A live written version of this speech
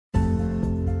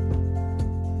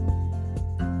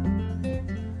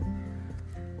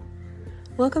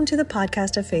Welcome to the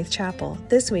podcast of Faith Chapel,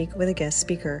 this week with a guest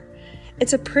speaker.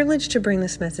 It's a privilege to bring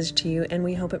this message to you, and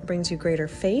we hope it brings you greater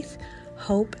faith,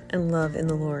 hope, and love in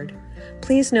the Lord.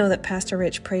 Please know that Pastor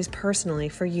Rich prays personally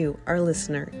for you, our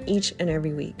listener, each and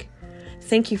every week.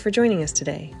 Thank you for joining us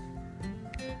today.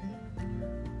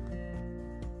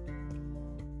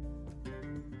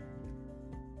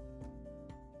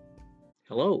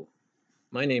 Hello,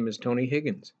 my name is Tony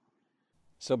Higgins.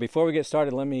 So before we get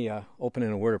started, let me open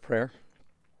in a word of prayer.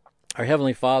 Our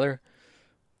Heavenly Father,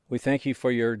 we thank you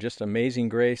for your just amazing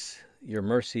grace, your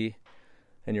mercy,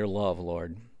 and your love,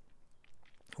 Lord.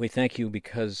 We thank you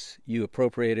because you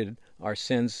appropriated our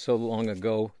sins so long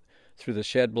ago through the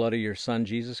shed blood of your Son,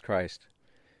 Jesus Christ,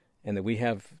 and that we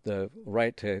have the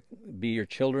right to be your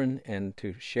children and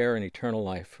to share an eternal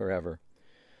life forever.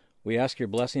 We ask your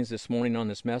blessings this morning on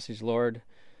this message, Lord.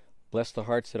 Bless the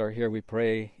hearts that are here, we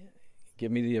pray.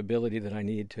 Give me the ability that I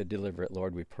need to deliver it,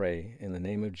 Lord, we pray. In the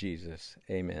name of Jesus,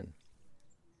 amen.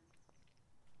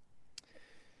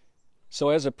 So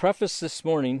as a preface this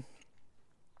morning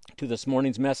to this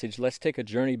morning's message, let's take a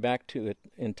journey back to it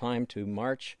in time to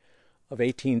March of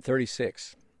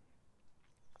 1836.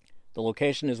 The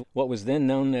location is what was then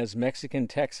known as Mexican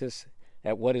Texas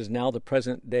at what is now the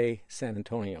present-day San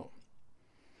Antonio.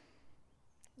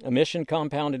 A mission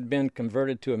compound had been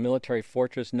converted to a military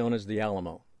fortress known as the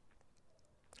Alamo,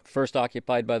 first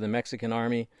occupied by the Mexican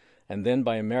army and then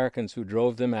by Americans who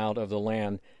drove them out of the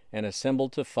land and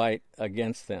assembled to fight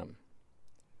against them.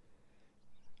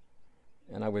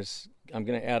 And I'm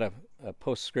going to add a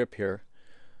postscript here.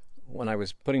 When I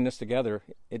was putting this together,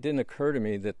 it didn't occur to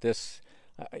me that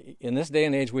in this day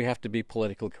and age, we have to be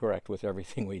politically correct with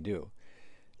everything we do.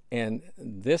 And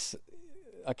this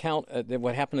account,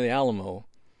 what happened to the Alamo,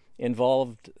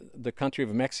 involved the country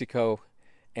of Mexico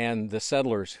and the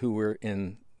settlers who were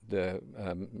in the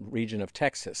region of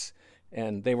Texas.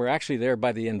 And they were actually there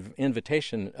by the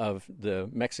invitation of the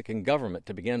Mexican government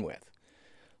to begin with.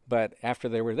 But after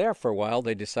they were there for a while,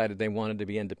 they decided they wanted to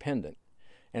be independent.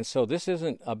 And so this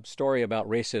isn't a story about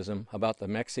racism, about the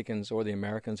Mexicans or the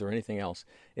Americans or anything else.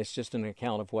 It's just an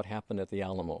account of what happened at the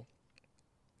Alamo.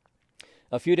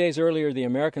 A few days earlier, the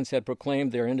Americans had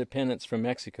proclaimed their independence from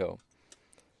Mexico.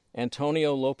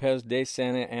 Antonio Lopez de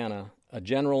Santa Anna, a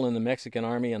general in the Mexican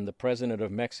army and the president of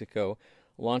Mexico,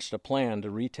 launched a plan to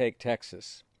retake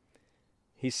Texas.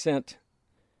 He sent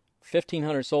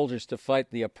 1,500 soldiers to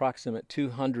fight the approximate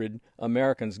 200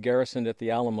 Americans garrisoned at the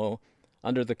Alamo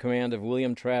under the command of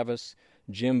William Travis,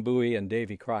 Jim Bowie, and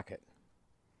Davy Crockett.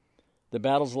 The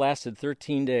battles lasted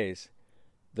 13 days.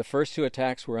 The first two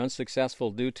attacks were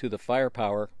unsuccessful due to the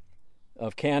firepower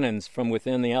of cannons from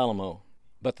within the Alamo,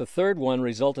 but the third one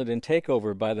resulted in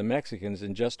takeover by the Mexicans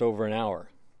in just over an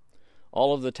hour.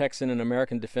 All of the Texan and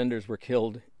American defenders were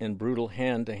killed in brutal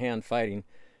hand-to-hand fighting.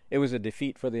 It was a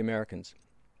defeat for the Americans.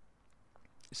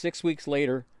 6 weeks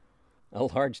later, a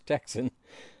large Texan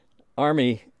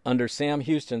army under Sam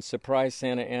Houston surprised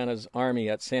Santa Anna's army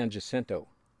at San Jacinto.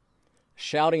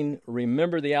 Shouting,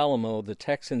 "Remember the Alamo," the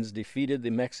Texans defeated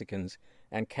the Mexicans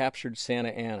and captured Santa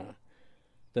Anna.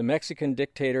 The Mexican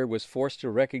dictator was forced to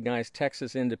recognize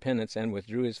Texas independence and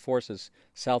withdrew his forces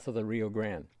south of the Rio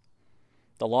Grande.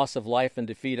 The loss of life and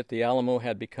defeat at the Alamo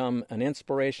had become an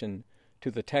inspiration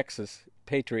to the Texas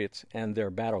patriots and their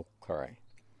battle cry.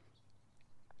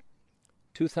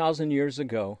 2,000 years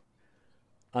ago,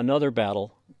 another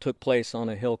battle took place on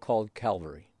a hill called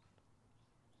Calvary.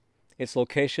 Its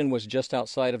location was just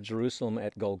outside of Jerusalem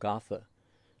at Golgotha,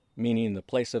 meaning the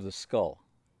place of the skull.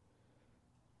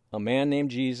 A man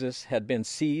named Jesus had been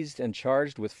seized and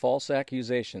charged with false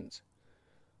accusations.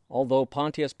 Although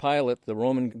Pontius Pilate, the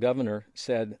Roman governor,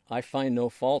 said, "I find no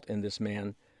fault in this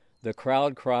man," the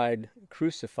crowd cried,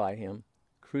 "Crucify him,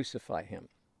 crucify him."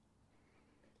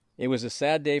 It was a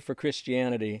sad day for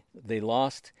Christianity. They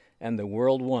lost and the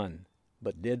world won.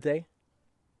 But did they?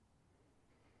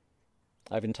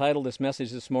 I've entitled this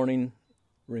message this morning,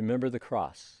 "Remember the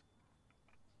Cross."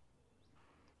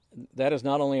 That is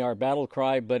not only our battle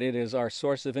cry, but it is our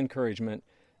source of encouragement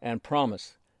and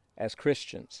promise as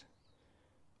Christians.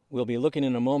 We'll be looking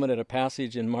in a moment at a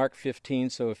passage in Mark 15,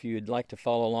 so if you'd like to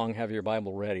follow along, have your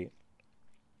Bible ready.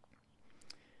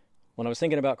 When I was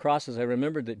thinking about crosses, I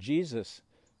remembered that Jesus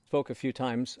spoke a few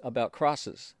times about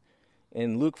crosses.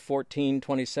 In Luke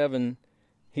 14:27,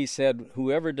 he said,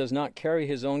 "Whoever does not carry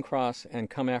his own cross and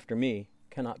come after me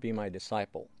cannot be my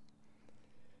disciple."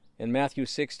 In Matthew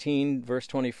 16, verse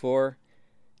 24,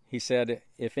 he said,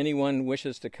 "If anyone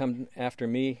wishes to come after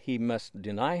me, he must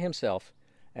deny himself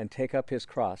and take up his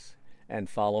cross and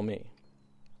follow me."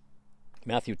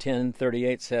 Matthew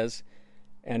 10:38 says,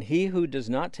 And he who does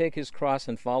not take his cross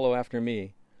and follow after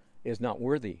me is not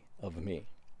worthy of me.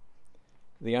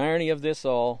 The irony of this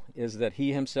all is that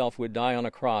he himself would die on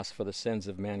a cross for the sins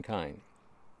of mankind.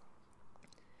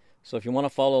 So if you want to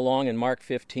follow along in Mark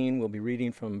 15, we'll be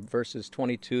reading from verses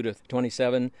 22 to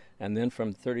 27 and then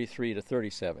from 33 to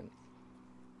 37.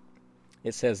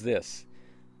 It says this: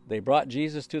 They brought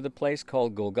Jesus to the place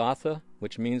called Golgotha,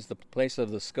 which means the place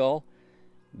of the skull.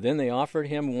 Then they offered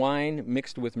him wine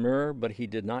mixed with myrrh, but he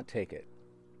did not take it.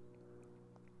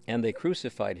 And they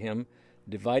crucified him,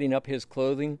 dividing up his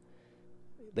clothing.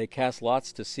 They cast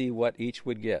lots to see what each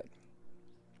would get.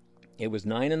 It was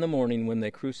 9 a.m. when they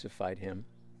crucified him.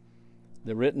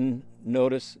 The written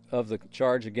notice of the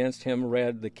charge against him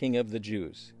read, "The King of the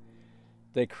Jews."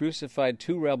 They crucified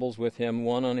 2 rebels with him,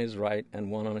 one on his right and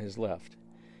one on his left.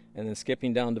 And then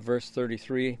skipping down to verse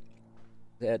 33,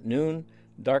 at noon,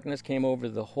 darkness came over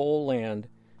the whole land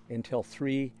until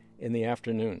 3 in the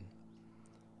afternoon.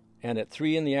 And at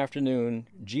 3 in the afternoon,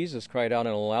 Jesus cried out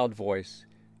in a loud voice,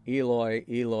 "Eloi,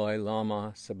 Eloi,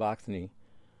 lama sabachthani,"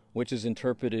 which is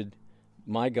interpreted,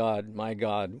 my God,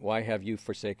 why have you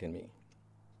forsaken me?"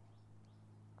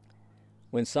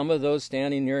 When some of those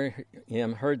standing near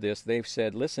him heard this, they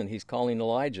said, "Listen, he's calling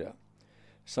Elijah."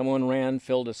 Someone ran,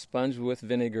 filled a sponge with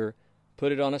vinegar,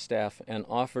 put it on a staff, and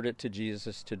offered it to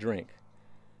Jesus to drink.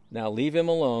 "Now leave him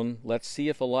alone. Let's see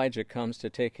if Elijah comes to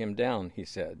take him down," he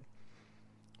said.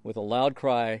 With a loud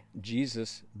cry,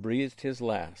 Jesus breathed his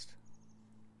last.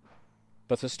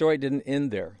 But the story didn't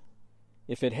end there.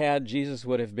 If it had, Jesus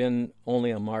would have been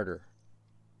only a martyr.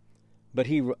 But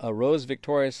he arose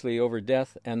victoriously over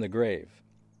death and the grave.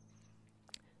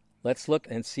 Let's look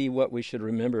and see what we should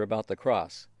remember about the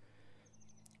cross.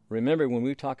 Remember, when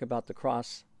we talk about the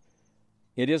cross,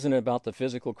 it isn't about the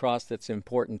physical cross that's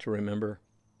important to remember,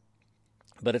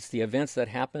 but it's the events that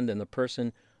happened in the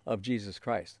person of Jesus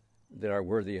Christ that are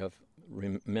worthy of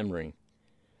remembering.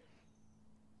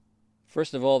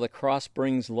 First of all, the cross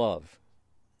brings love.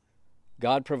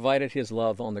 God provided his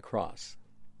love on the cross.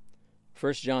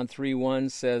 1 John 3:1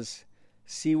 says,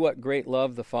 "See what great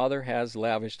love the Father has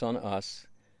lavished on us,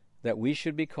 that we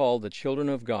should be called the children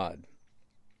of God."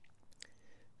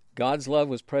 God's love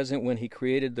was present when he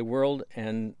created the world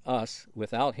and us.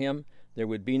 Without him, there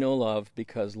would be no love,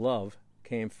 because love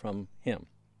came from him.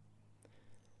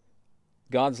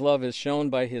 God's love is shown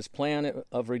by his plan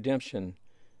of redemption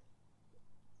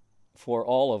for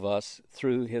all of us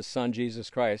through his Son, Jesus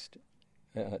Christ.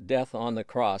 Death on the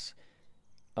cross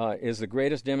is the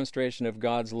greatest demonstration of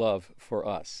God's love for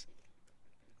us.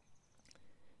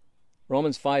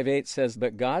 Romans 5:8 says,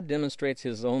 "But God demonstrates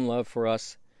his own love for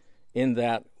us in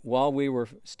that, while we were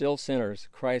still sinners,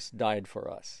 Christ died for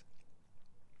us."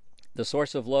 The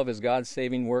source of love is God's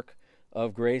saving work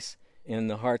of grace in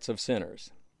the hearts of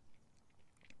sinners.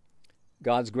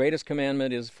 God's greatest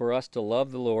commandment is for us to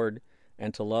love the Lord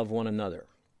and to love one another.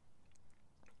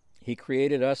 He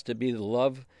created us to be the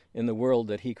love in the world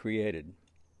that he created.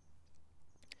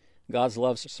 God's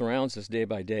love surrounds us day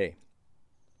by day.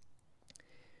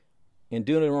 In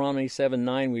Deuteronomy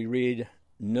 7:9 we read,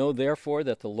 "Know therefore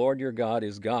that the Lord your God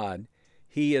is God.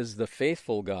 He is the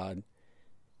faithful God,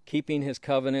 keeping his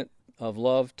covenant of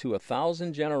love to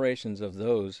 1,000 generations of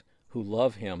those who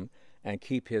love him and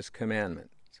keep his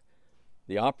commandments."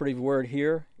 The operative word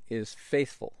here is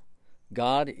faithful.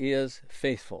 God is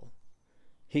faithful.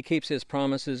 He keeps his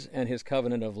promises and his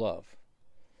covenant of love.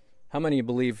 How many of you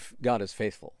believe God is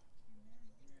faithful?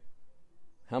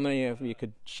 How many of you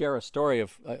could share a story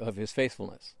of his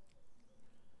faithfulness?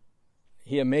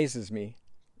 He amazes me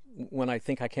when I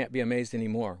think I can't be amazed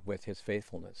anymore with his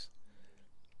faithfulness.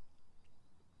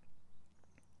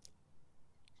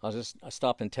 I'll just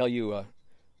stop and tell you a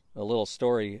little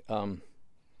story.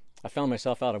 I found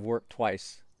myself out of work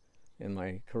twice in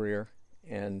my career,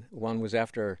 and one was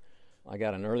after I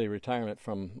got an early retirement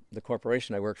from the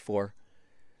corporation I worked for,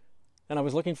 and I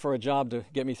was looking for a job to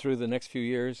get me through the next few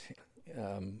years.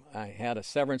 I had a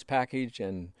severance package,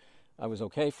 and I was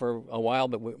okay for a while,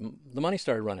 but the money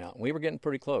started running out. We were getting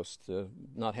pretty close to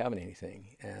not having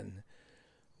anything, and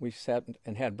we sat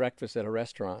and had breakfast at a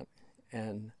restaurant,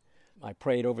 and I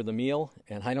prayed over the meal,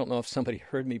 and I don't know if somebody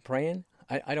heard me praying.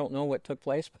 I don't know what took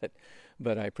place,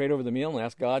 but I prayed over the meal and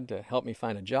asked God to help me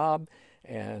find a job,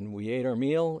 and we ate our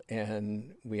meal,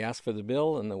 and we asked for the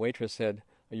bill, and the waitress said,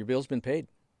 "Your bill's been paid."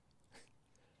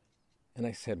 And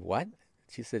I said, "What?"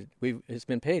 She said, "It's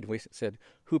been paid." We said,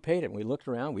 "Who paid it?" And we looked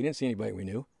around. We didn't see anybody we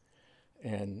knew.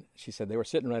 And she said, "They were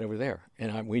sitting right over there."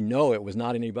 And we know it was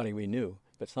not anybody we knew,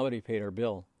 but somebody paid our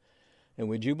bill. And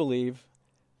would you believe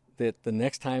that the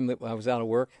next time that I was out of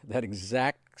work, that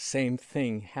exact same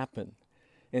thing happened?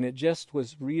 And it just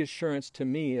was reassurance to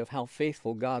me of how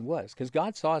faithful God was, because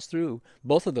God saw us through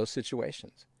both of those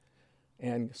situations.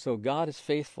 And so God is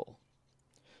faithful.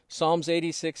 Psalms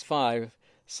 86:5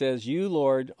 says, "You,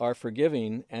 Lord, are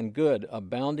forgiving and good,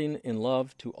 abounding in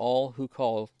love to all who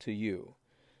call to you."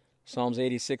 Psalms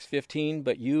 86:15,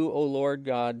 "But you, O Lord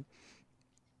God,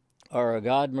 are a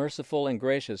God merciful and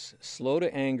gracious, slow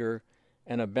to anger,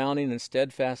 and abounding in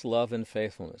steadfast love and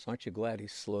faithfulness." Aren't you glad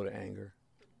he's slow to anger?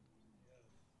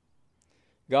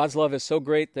 God's love is so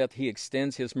great that he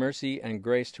extends his mercy and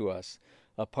grace to us.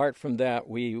 Apart from that,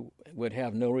 we would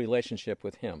have no relationship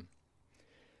with him.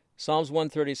 Psalms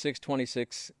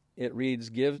 136:26, it reads,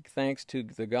 "Give thanks to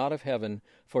the God of heaven,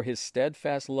 for his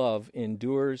steadfast love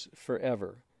endures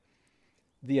forever."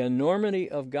 The enormity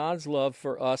of God's love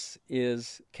for us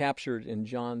is captured in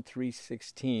John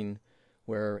 3:16,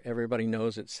 where everybody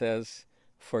knows it says,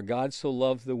 "For God so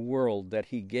loved the world that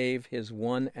he gave his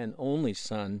one and only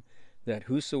Son, that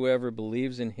whosoever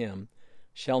believes in him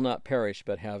shall not perish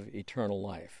but have eternal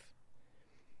life."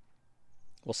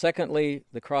 Well, secondly,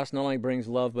 the cross not only brings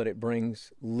love, but it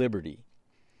brings liberty.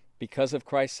 Because of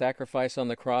Christ's sacrifice on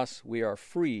the cross, we are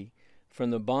free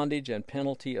from the bondage and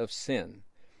penalty of sin.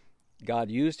 God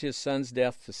used his Son's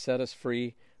death to set us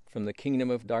free from the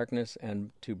kingdom of darkness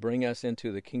and to bring us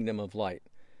into the kingdom of light.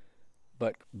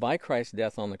 But by Christ's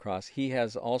death on the cross, he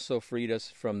has also freed us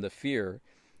from the fear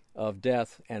of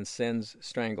death and sin's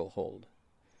stranglehold.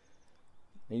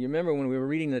 And you remember when we were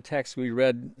reading the text, we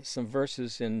read some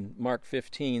verses in Mark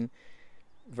 15,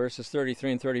 verses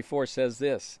 33 and 34 says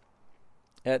this,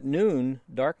 "At noon,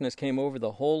 darkness came over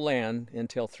the whole land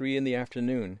until 3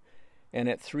 p.m, and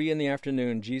at 3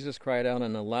 p.m, Jesus cried out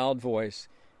in a loud voice,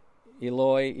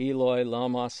 'Eloi, Eloi,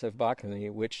 lama sabachthani,'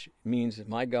 which means,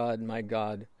 my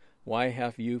God, why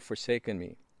have you forsaken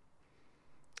me?"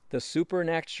 The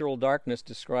supernatural darkness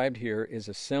described here is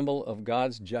a symbol of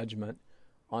God's judgment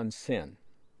on sin.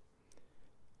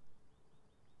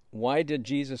 Why did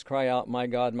Jesus cry out, my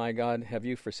God, have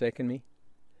you forsaken me?"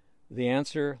 The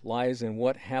answer lies in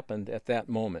what happened at that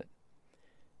moment.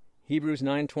 Hebrews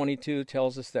 9:22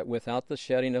 tells us that without the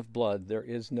shedding of blood, there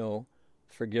is no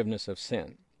forgiveness of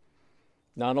sin.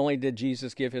 Not only did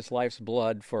Jesus give his life's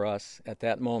blood for us at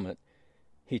that moment,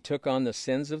 he took on the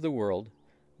sins of the world.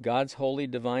 God's holy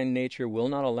divine nature will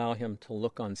not allow him to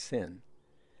look on sin.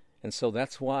 And so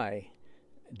that's why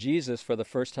Jesus, for the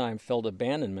first time, felt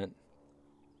abandonment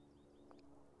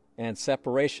and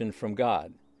separation from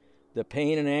God. The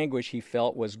pain and anguish he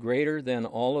felt was greater than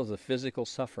all of the physical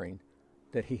suffering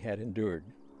that he had endured.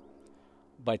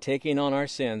 By taking on our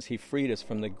sins, he freed us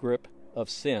from the grip of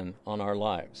sin on our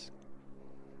lives.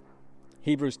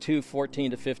 Hebrews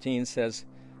 2:14-15 says,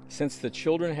 "Since the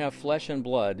children have flesh and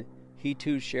blood, he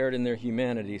too shared in their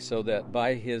humanity, so that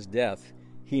by his death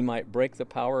he might break the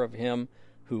power of him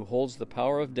who holds the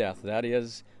power of death, that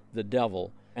is, the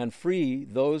devil, and free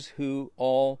those who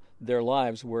all their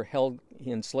lives were held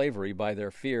in slavery by their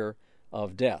fear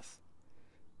of death."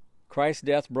 Christ's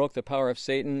death broke the power of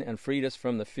Satan and freed us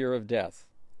from the fear of death.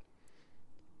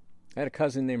 I had a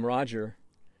cousin named Roger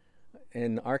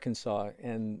in Arkansas,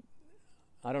 and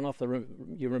I don't know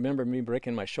if you remember me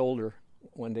breaking my shoulder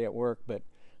one day at work, but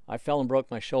I fell and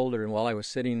broke my shoulder, and while I was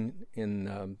sitting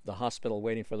in the hospital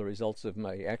waiting for the results of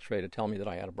my x-ray to tell me that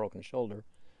I had a broken shoulder,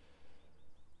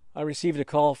 I received a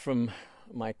call from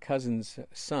my cousin's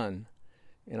son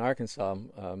in Arkansas,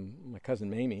 my cousin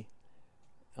Mamie,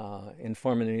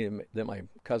 informing me that my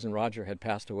cousin Roger had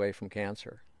passed away from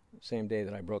cancer, the same day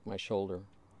that I broke my shoulder.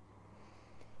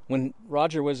 When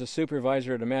Roger was a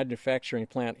supervisor at a manufacturing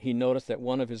plant, he noticed that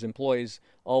one of his employees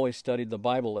always studied the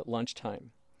Bible at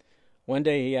lunchtime. One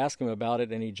day he asked him about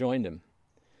it, and he joined him.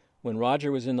 When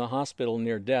Roger was in the hospital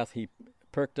near death, he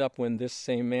perked up when this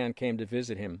same man came to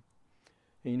visit him.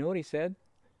 And you know what he said?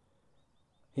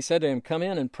 He said to him, "Come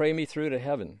in and pray me through to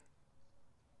heaven."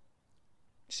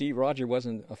 See, Roger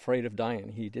wasn't afraid of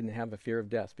dying. He didn't have a fear of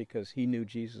death because he knew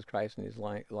Jesus Christ in his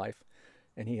life,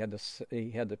 and he had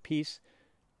the peace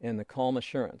and the calm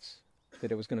assurance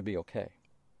that it was going to be okay.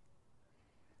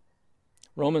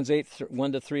 Romans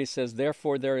 8:1-3 says,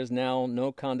 "Therefore there is now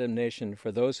no condemnation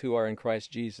for those who are in Christ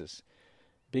Jesus,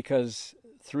 because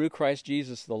through Christ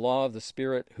Jesus the law of the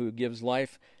Spirit who gives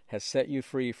life has set you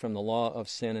free from the law of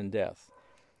sin and death.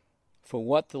 For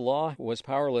what the law was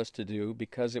powerless to do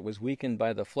because it was weakened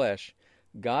by the flesh,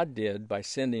 God did by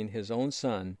sending his own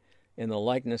Son in the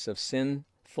likeness of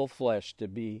sinful flesh to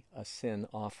be a sin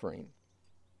offering."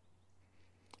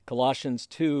 Colossians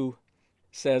 2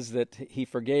 says that he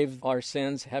forgave our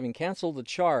sins, having canceled the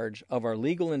charge of our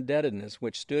legal indebtedness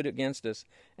which stood against us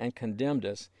and condemned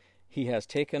us. He has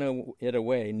taken it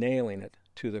away, nailing it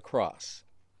to the cross.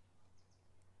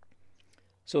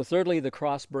 So thirdly, the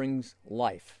cross brings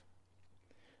life.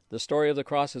 The story of the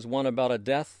cross is one about a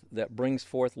death that brings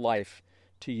forth life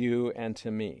to you and to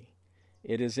me.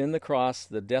 It is in the cross,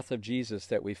 the death of Jesus,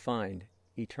 that we find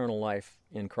eternal life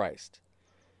in Christ.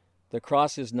 The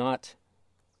cross is not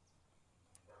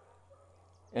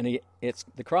the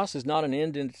cross is not an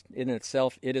end in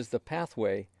itself. It is the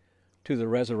pathway to the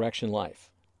resurrection life.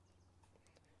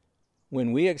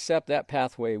 When we accept that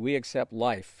pathway, we accept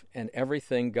life and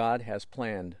everything God has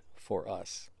planned for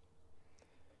us.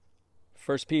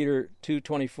 1 Peter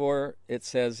 2:24, it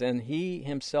says, "And he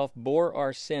himself bore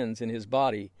our sins in his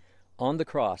body on the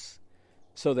cross,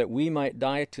 so that we might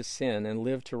die to sin and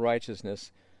live to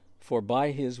righteousness. For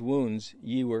by his wounds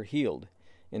ye were healed."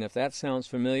 And if that sounds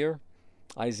familiar,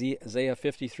 Isaiah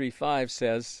 53:5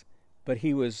 says, "But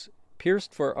he was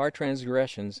pierced for our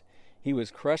transgressions, he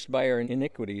was crushed by our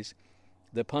iniquities.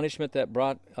 The punishment that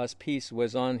brought us peace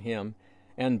was on him,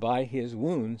 and by his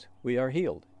wounds we are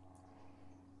healed."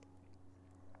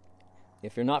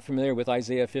 If you're not familiar with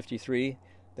Isaiah 53,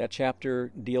 that chapter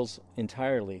deals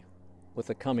entirely with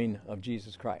the coming of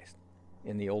Jesus Christ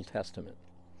in the Old Testament.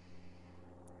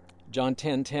 John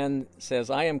 10:10 says,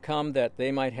 "I am come that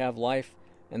they might have life,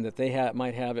 and that they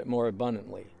might have it more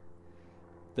abundantly."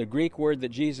 The Greek word that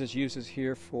Jesus uses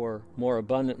here for more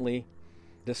abundantly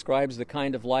describes the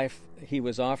kind of life he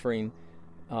was offering.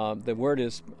 The word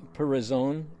is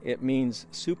perizon. It means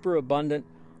superabundant,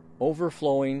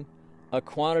 overflowing, a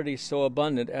quantity so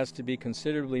abundant as to be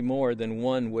considerably more than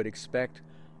one would expect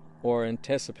or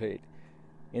anticipate.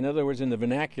 In other words, in the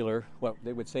vernacular, what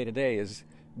they would say today is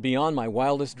beyond my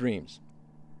wildest dreams.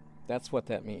 That's what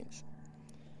that means.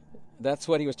 That's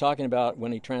what he was talking about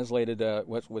when he translated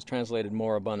what was translated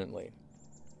more abundantly.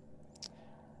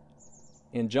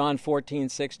 In John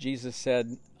 14:6, Jesus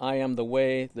said, "I am the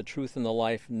way, the truth, and the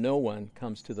life. No one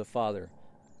comes to the Father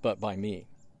but by me."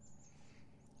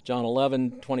 John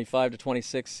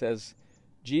 11:25-26 says,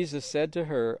 "Jesus said to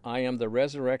her, I am the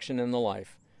resurrection and the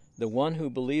life. The one who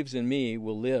believes in me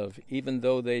will live even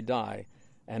though they die,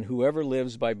 and whoever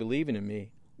lives by believing in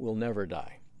me will never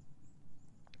die."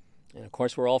 And of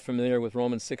course, we're all familiar with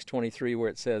Romans 6:23, where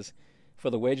it says, "For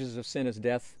the wages of sin is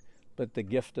death, but the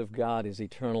gift of God is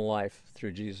eternal life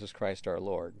through Jesus Christ our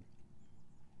Lord."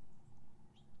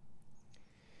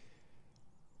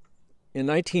 In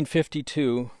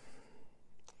 1952,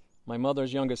 my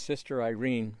mother's youngest sister,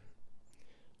 Irene,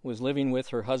 was living with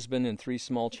her husband and 3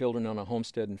 small children on a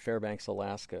homestead in Fairbanks,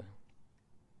 Alaska.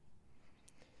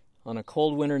 On a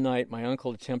cold winter night, my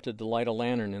uncle attempted to light a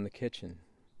lantern in the kitchen.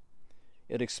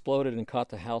 It exploded and caught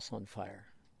the house on fire.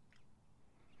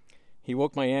 He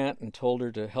woke my aunt and told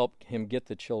her to help him get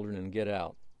the children and get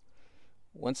out.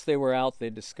 Once they were out, they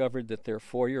discovered that their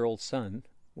 4-year-old son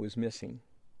was missing.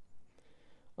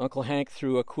 Uncle Hank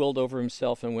threw a quilt over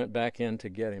himself and went back in to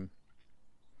get him.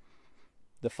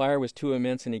 The fire was too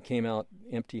immense and he came out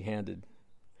empty-handed.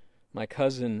 My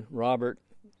cousin Robert,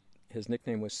 his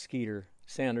nickname was Skeeter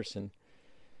Sanderson,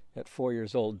 at 4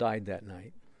 years old, died that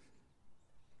night.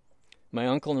 My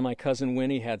uncle and my cousin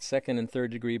Winnie had 2nd and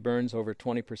 3rd degree burns over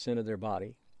 20% of their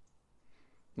body.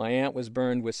 My aunt was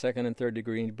burned with 2nd and 3rd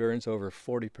degree burns over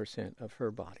 40% of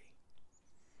her body.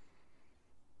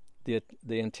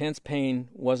 The intense pain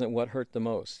wasn't what hurt the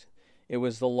most. It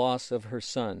was the loss of her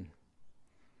son.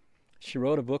 She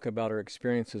wrote a book about her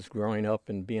experiences growing up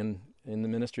and being in the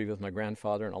ministry with my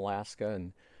grandfather in Alaska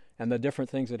and the different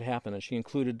things that happened. And she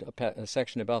included a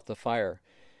section about the fire.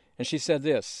 And she said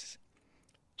this.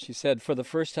 She said, "For the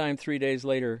first time 3 days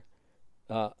later,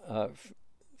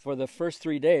 for the first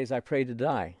 3 days I prayed to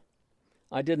die.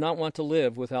 I did not want to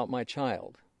live without my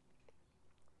child."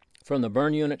 From the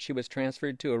burn unit, she was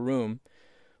transferred to a room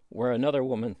where another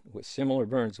woman with similar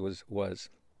burns was.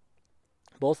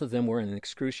 Both of them were in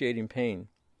excruciating pain.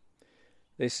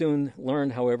 They soon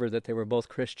learned, however, that they were both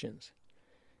Christians.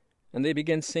 And they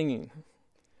began singing,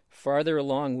 "Farther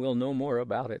along we'll know more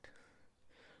about it.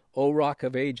 O Rock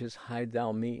of Ages, hide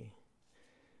thou me."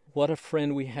 What a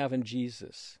friend we have in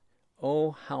Jesus.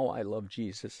 Oh, how I love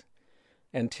Jesus.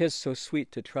 And 'tis so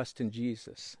sweet to trust in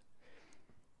Jesus.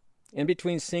 In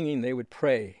between singing, they would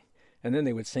pray, and then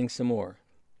they would sing some more.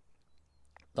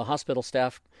 The hospital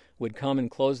staff would come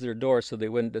and close their doors so they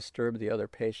wouldn't disturb the other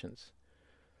patients.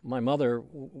 My mother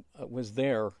was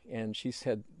there, and she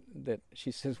says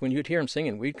when you'd hear them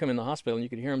singing, we'd come in the hospital and you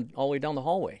could hear them all the way down the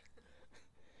hallway.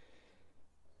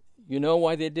 You know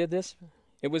why they did this?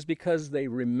 It was because they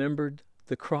remembered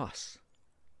the cross.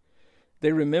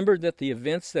 They remembered that the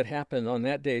events that happened on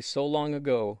that day so long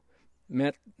ago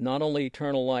meant not only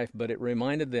eternal life, but it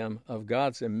reminded them of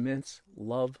God's immense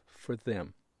love for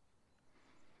them.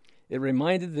 It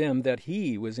reminded them that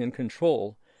He was in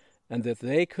control and that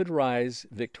they could rise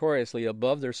victoriously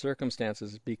above their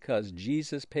circumstances because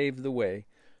Jesus paved the way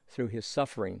through His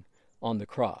suffering on the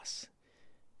cross.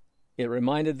 It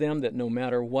reminded them that no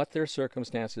matter what their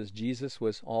circumstances, Jesus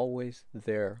was always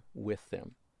there with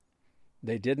them.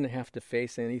 They didn't have to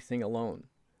face anything alone.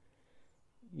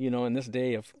 You know, in this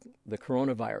day of the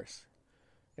coronavirus,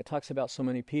 it talks about so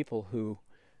many people who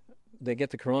they get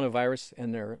the coronavirus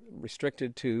and they're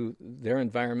restricted to their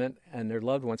environment and their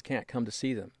loved ones can't come to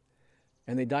see them.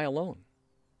 And they die alone.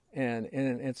 And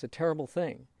it's a terrible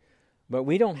thing. But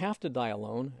we don't have to die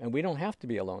alone, and we don't have to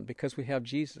be alone because we have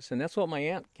Jesus. And that's what my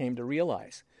aunt came to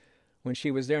realize when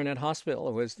she was there in that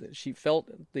hospital, was that she felt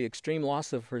the extreme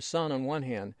loss of her son on one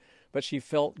hand, but she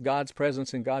felt God's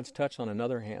presence and God's touch on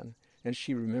another hand, and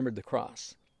she remembered the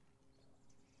cross.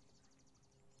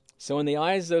 So in the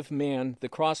eyes of man, the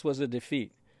cross was a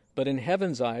defeat, but in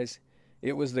heaven's eyes,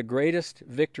 it was the greatest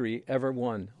victory ever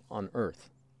won on earth.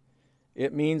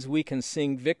 It means we can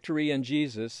sing victory in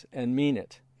Jesus and mean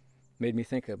it. Made me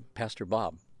think of Pastor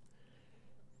Bob.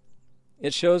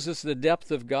 It shows us the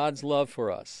depth of God's love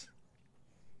for us.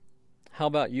 How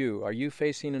about you? Are you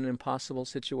facing an impossible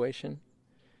situation?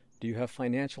 Do you have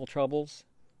financial troubles?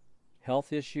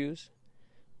 Health issues?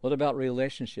 What about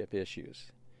relationship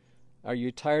issues? Are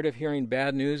you tired of hearing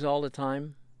bad news all the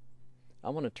time?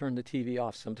 I want to turn the TV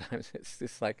off sometimes. It's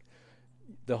just like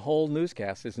the whole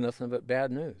newscast is nothing but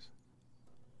bad news.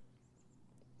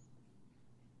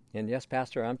 And yes,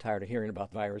 Pastor, I'm tired of hearing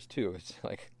about the virus too. It's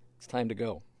like, it's time to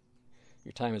go.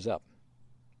 Your time is up.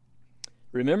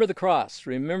 Remember the cross.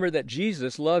 Remember that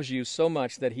Jesus loves you so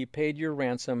much that He paid your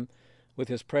ransom with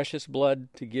His precious blood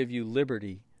to give you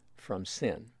liberty from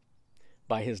sin.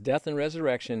 By His death and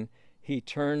resurrection, He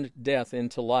turned death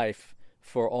into life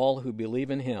for all who believe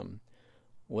in Him.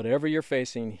 Whatever you're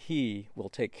facing, He will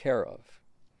take care of.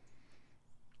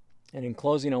 And in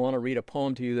closing, I want to read a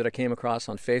poem to you that I came across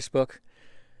on Facebook.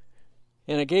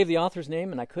 And I gave the author's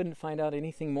name, and I couldn't find out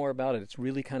anything more about it. It's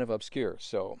really kind of obscure.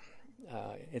 So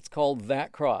it's called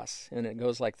That Cross, and it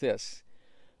goes like this.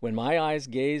 When my eyes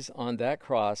gaze on that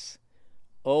cross,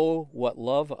 oh, what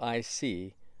love I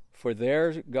see, for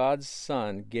there God's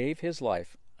Son gave His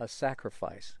life a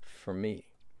sacrifice for me.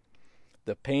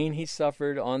 The pain He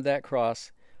suffered on that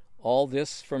cross, all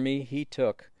this for me He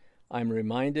took. I'm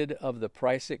reminded of the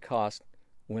price it cost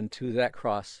when to that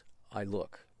cross I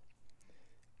look.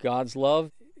 God's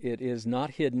love, it is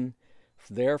not hidden,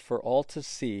 there for all to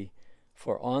see,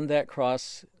 for on that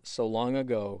cross so long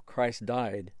ago, Christ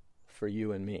died for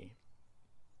you and me.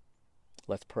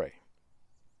 Let's pray.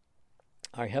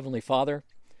 Our Heavenly Father,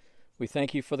 we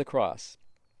thank You for the cross.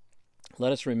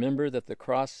 Let us remember that the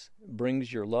cross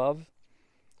brings Your love.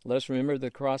 Let us remember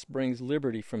the cross brings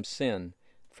liberty from sin,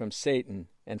 from Satan,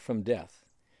 and from death.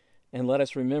 And let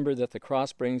us remember that the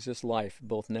cross brings us life,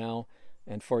 both now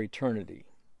and for eternity.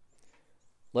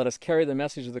 Let us carry the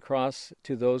message of the cross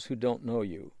to those who don't know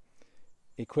You.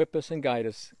 Equip us and guide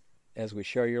us as we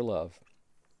share Your love.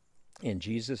 In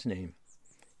Jesus' name,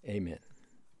 amen.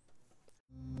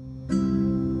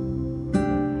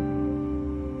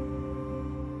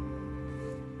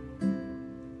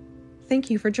 Thank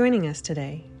you for joining us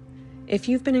today. If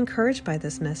you've been encouraged by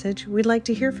this message, we'd like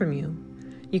to hear from you.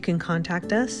 You can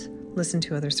contact us, listen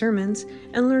to other sermons,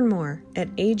 and learn more at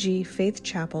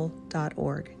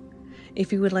agfaithchapel.org.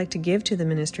 If you would like to give to the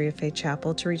Ministry of Faith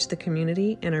Chapel to reach the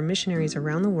community and our missionaries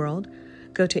around the world,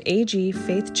 go to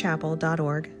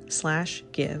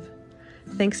agfaithchapel.org/give.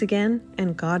 Thanks again,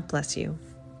 and God bless you.